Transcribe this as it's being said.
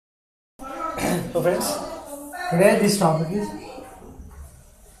So friends, today this topic is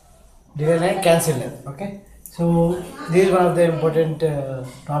delay line cancellation. Okay, so this is one of the important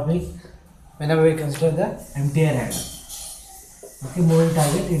topic whenever we consider the MTR radar. Okay, moving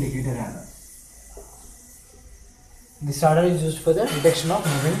target indicator radar. This radar is used for the detection of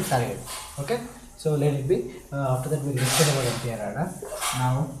moving target. Okay, so let it be. After that, we will discuss about MTR radar.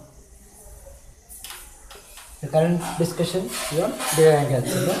 Now, the current discussion is on delay line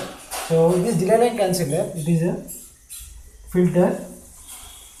cancellation. So this delay line cancellation, it is a filter.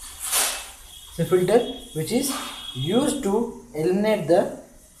 It's a filter which is used to eliminate the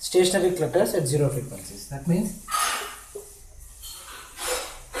stationary clutters at zero frequencies. That means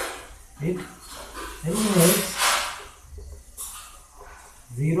it eliminates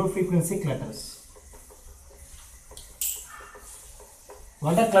zero frequency clutters.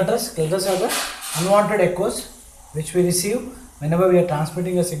 What are clutters? Clutters are the unwanted echoes which we receive whenever we are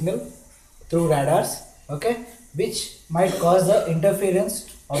transmitting a signal through radars, okay, which might cause the interference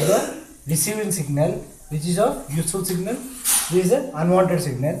of the receiving signal, which is a useful signal. This is an unwanted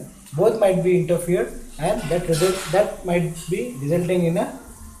signal. Both might be interfered, and that might be resulting in a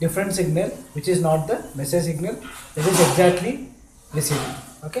different signal, which is not the message signal that is exactly received.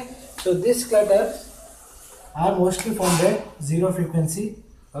 Okay, so these clutters are mostly found at zero frequency.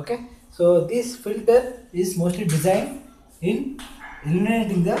 Okay, so this filter is mostly designed in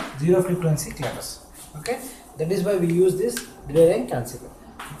eliminating the zero frequency clutters. Okay, that is why we use this delay line canceller.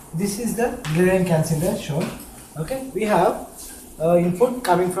 This is the delay line canceller shown. Okay, we have input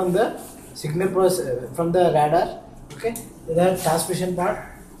coming from the signal from the radar. Okay, the transmission part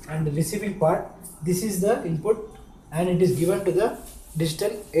and the receiving part. This is the input, and it is given to the digital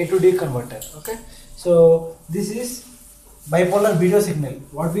A to D converter. Okay, so this is bipolar video signal.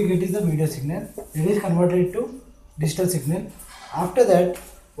 What we get is the video signal. It is converted to digital signal. After that,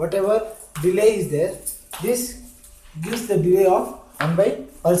 whatever delay is there, this gives the delay of 1 by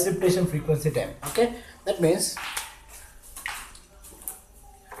pulse repetition frequency time. Okay, that means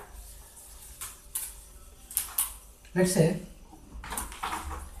let's say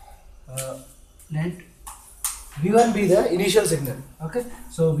let V1 be the initial signal. Okay,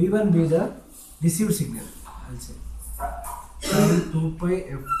 so V1 be the received signal. I'll say 2 pi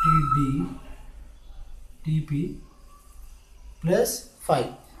ftd tp plus 5.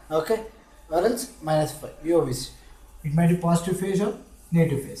 Okay, or else minus 5. You wish. It might be positive phase or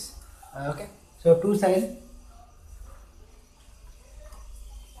negative phase. Okay, so 2 sin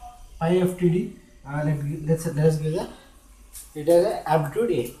pi ftd. Let's give the it has an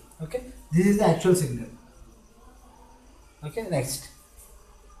amplitude A. Okay, this is the actual signal. Okay, next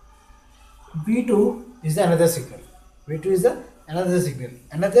V2 is the another signal. V2 is the another signal.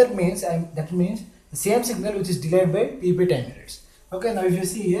 Another means that means the same signal which is delayed by TP time units. Okay, now if you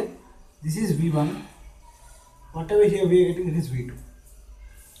see here, this is V1. Whatever here we are getting, it is V2.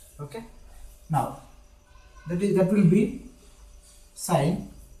 Okay, now that will be sine.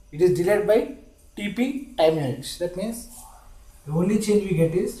 It is delayed by TP time units. That means the only change we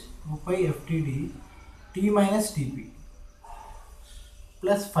get is 2 pi ftd t minus tp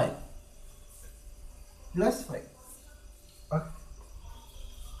plus 5 plus 5. Okay.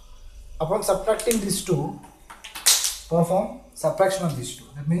 Upon subtracting these two, perform subtraction of these two.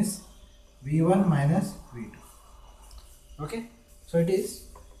 That means V1 minus V2. Okay, so it is,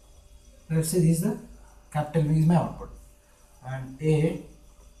 let's say this is the capital V is my output, and A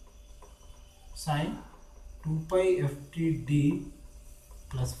sine 2 pi ftd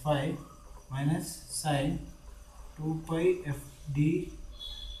plus 5 minus sine 2 pi fd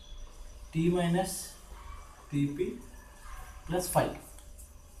t minus tp plus 5.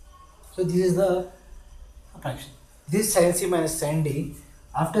 So this is the fraction. This sin c minus sin d.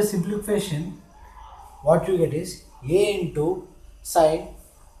 After simplification, what you get is A into sine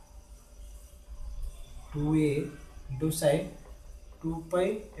 2A into sine 2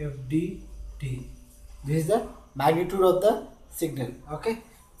 pi fd t. This is the magnitude of the signal. Okay,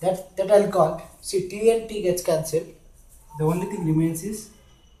 that I'll call. See, t and t gets cancelled. The only thing remains is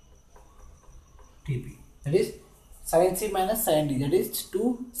tp. That is sin c minus sin d. That is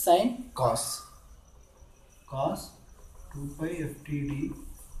 2 sin cos 2 pi ftd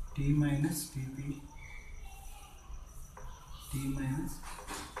t minus tp t minus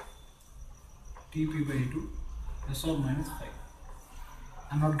tp by 2 plus or minus 5.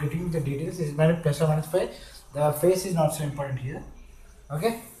 I'm not getting the details. It's plus or minus 5. The phase is not so important here.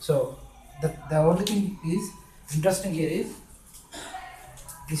 Okay, so the only thing is interesting here is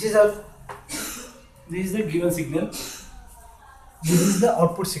this is the given signal. This is the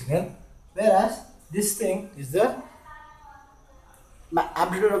output signal, whereas this thing is the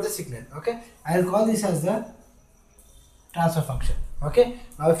amplitude of the signal. Okay, I'll call this as the transfer function. Okay,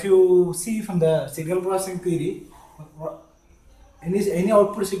 now if you see from the signal processing theory, any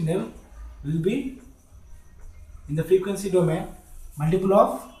output signal will be in the frequency domain multiple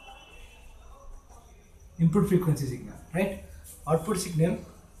of input frequency signal, right? Output signal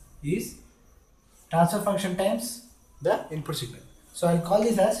is transfer function times the input signal. So I'll call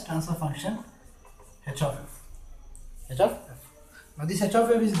this as transfer function h of f. H of f. Now this h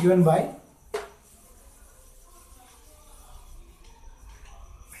of f is given by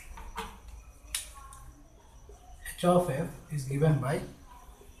h of f is given by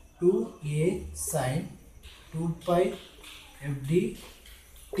 2a sine 2 pi fd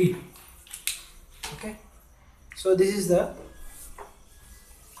t2. Okay, so this is the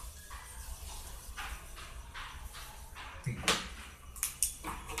thing.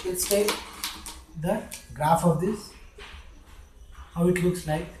 Let's take the graph of this. How it looks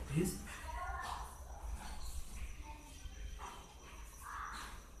like is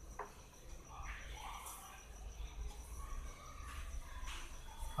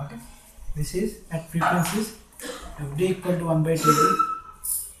okay. This is at frequencies fd equal to 1 by Tb.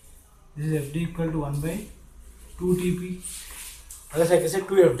 This is fd equal to 1 by 2 Tp. Otherwise, I can say 2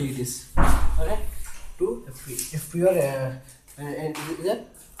 fd it is. Okay, 2 fp. Fp or is a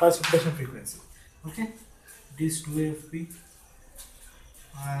pulse repetition frequency. Okay, it is 2 fp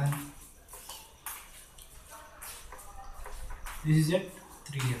and this is at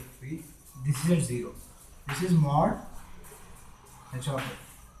 3 fp. This is at 0. This is mod h of f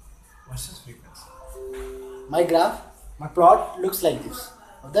versus frequency. My graph, my plot looks like this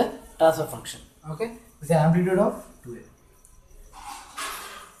of the transfer function. Okay, with an amplitude of 2a.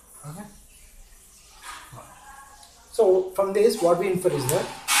 Okay. So from this, what we infer is that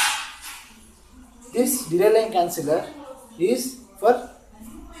this delay line canceller is for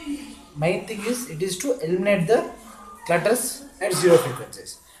main thing is it is to eliminate the clutters at 0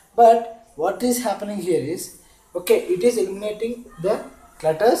 frequencies. But what is happening here is okay, it is eliminating the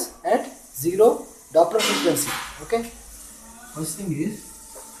clutters at 0 Doppler frequency. Okay, first thing is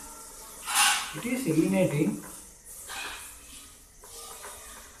it is eliminating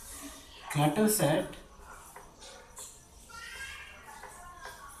clutters at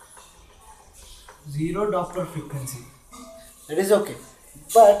 0 Doppler frequency. That is okay,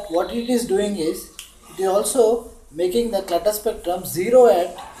 but what it is doing is it is also making the clutter spectrum 0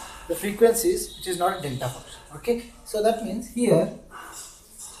 at the frequencies which is not a delta function. Okay, so that means here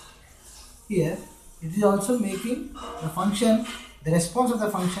it is also making the function, the response of the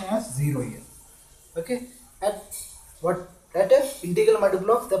function as 0 here. Okay, at an integral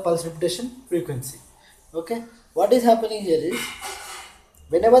multiple of the pulse repetition frequency. Okay, what is happening here is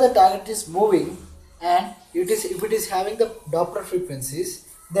whenever the target is moving and if it is having the Doppler frequencies,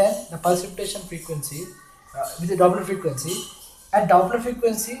 then the pulse repetition frequency with the Doppler frequency, at Doppler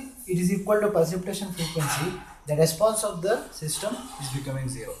frequency it is equal to pulse repetition frequency, the response of the system is becoming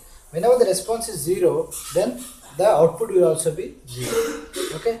 0. Whenever the response is 0, then the output will also be 0.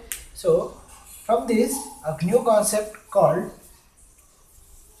 Okay, so from this a new concept called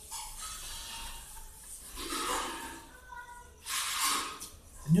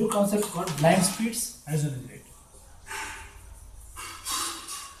blind speeds has been created.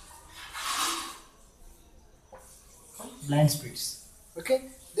 Blind speeds. Okay,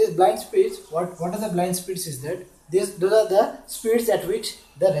 these blind speeds, what are the blind speeds is that those are the speeds at which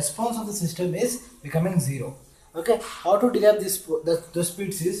the response of the system is becoming 0. Okay, how to derive the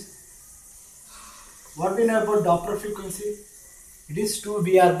speeds is, what we know about Doppler frequency, it is 2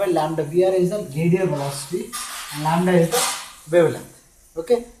 Vr by lambda. Vr is the radial velocity and lambda is the wavelength.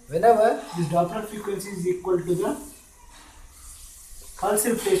 Okay, whenever this Doppler frequency is equal to the pulse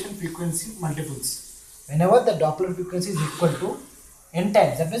repetition frequency multiples, whenever the Doppler frequency is equal to n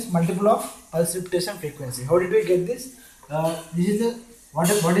times, that means multiple of pulse repetition frequency. How did we get this? This is the what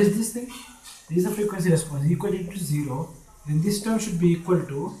is this thing? This is the frequency response equal to 0. Then this term should be equal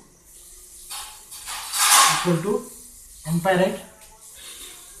to n pi, right?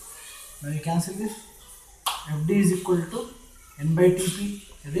 Now you cancel this. Fd is equal to n by Tp,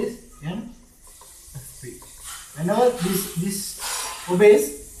 that is n fp. Whenever this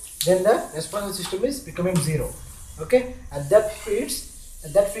obeys, then the response of the system is becoming 0. Okay, at that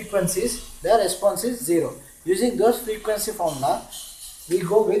frequencies, the response is 0. Using those frequency formula, we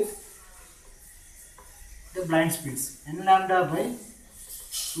go with the blind speeds n lambda by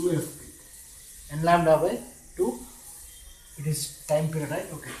 2 fp. N lambda by 2, it is time period, right?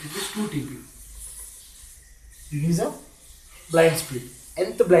 Okay, it is 2 Tp. It is a blind speed,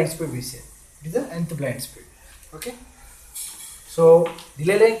 nth blind speed we say. It is the nth blind speed. Okay, So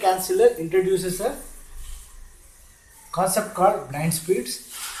delay line canceller introduces a concept called blind speeds,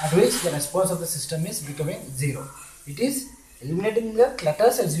 at which the response of the system is becoming zero. It is eliminating the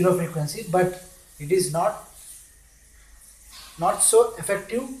clutters at zero frequency, but it is not so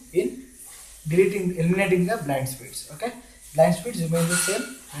effective in eliminating the blind speeds. Okay, blind speeds remain the same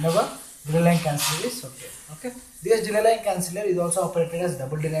whenever delay line canceller is okay. Okay, this delay line canceller is also operated as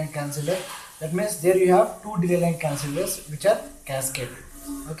double delay line canceller. That means there you have two delay line cancellers which are cascaded.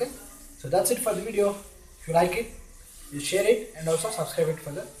 Okay, so that's it for the video. If you like it, you share it and also subscribe it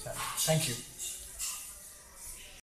for the channel. Thank you.